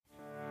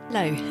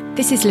Hello,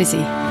 this is Lizzie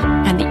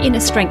and the Inner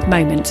Strength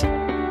Moment.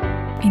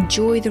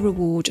 Enjoy the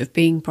reward of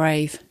being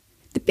brave.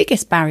 The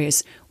biggest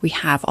barriers we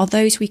have are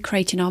those we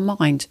create in our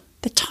mind,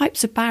 the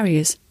types of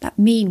barriers that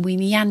mean we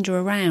meander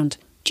around.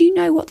 Do you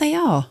know what they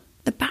are?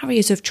 The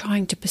barriers of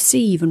trying to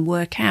perceive and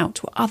work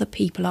out what other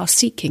people are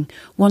seeking,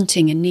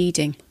 wanting and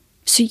needing.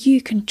 So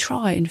you can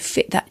try and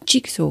fit that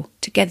jigsaw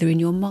together in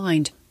your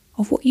mind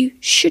of what you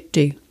should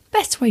do.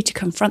 Best way to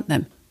confront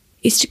them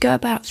is to go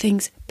about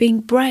things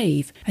being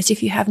brave as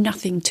if you have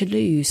nothing to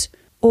lose,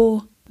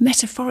 or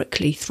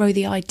metaphorically throw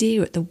the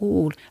idea at the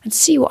wall and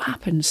see what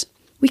happens.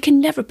 We can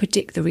never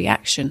predict the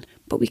reaction,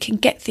 but we can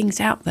get things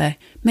out there,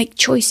 make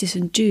choices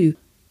and do,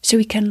 so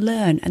we can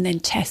learn and then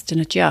test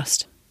and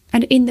adjust.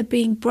 And in the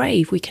being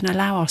brave, we can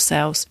allow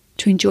ourselves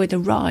to enjoy the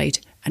ride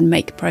and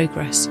make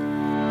progress.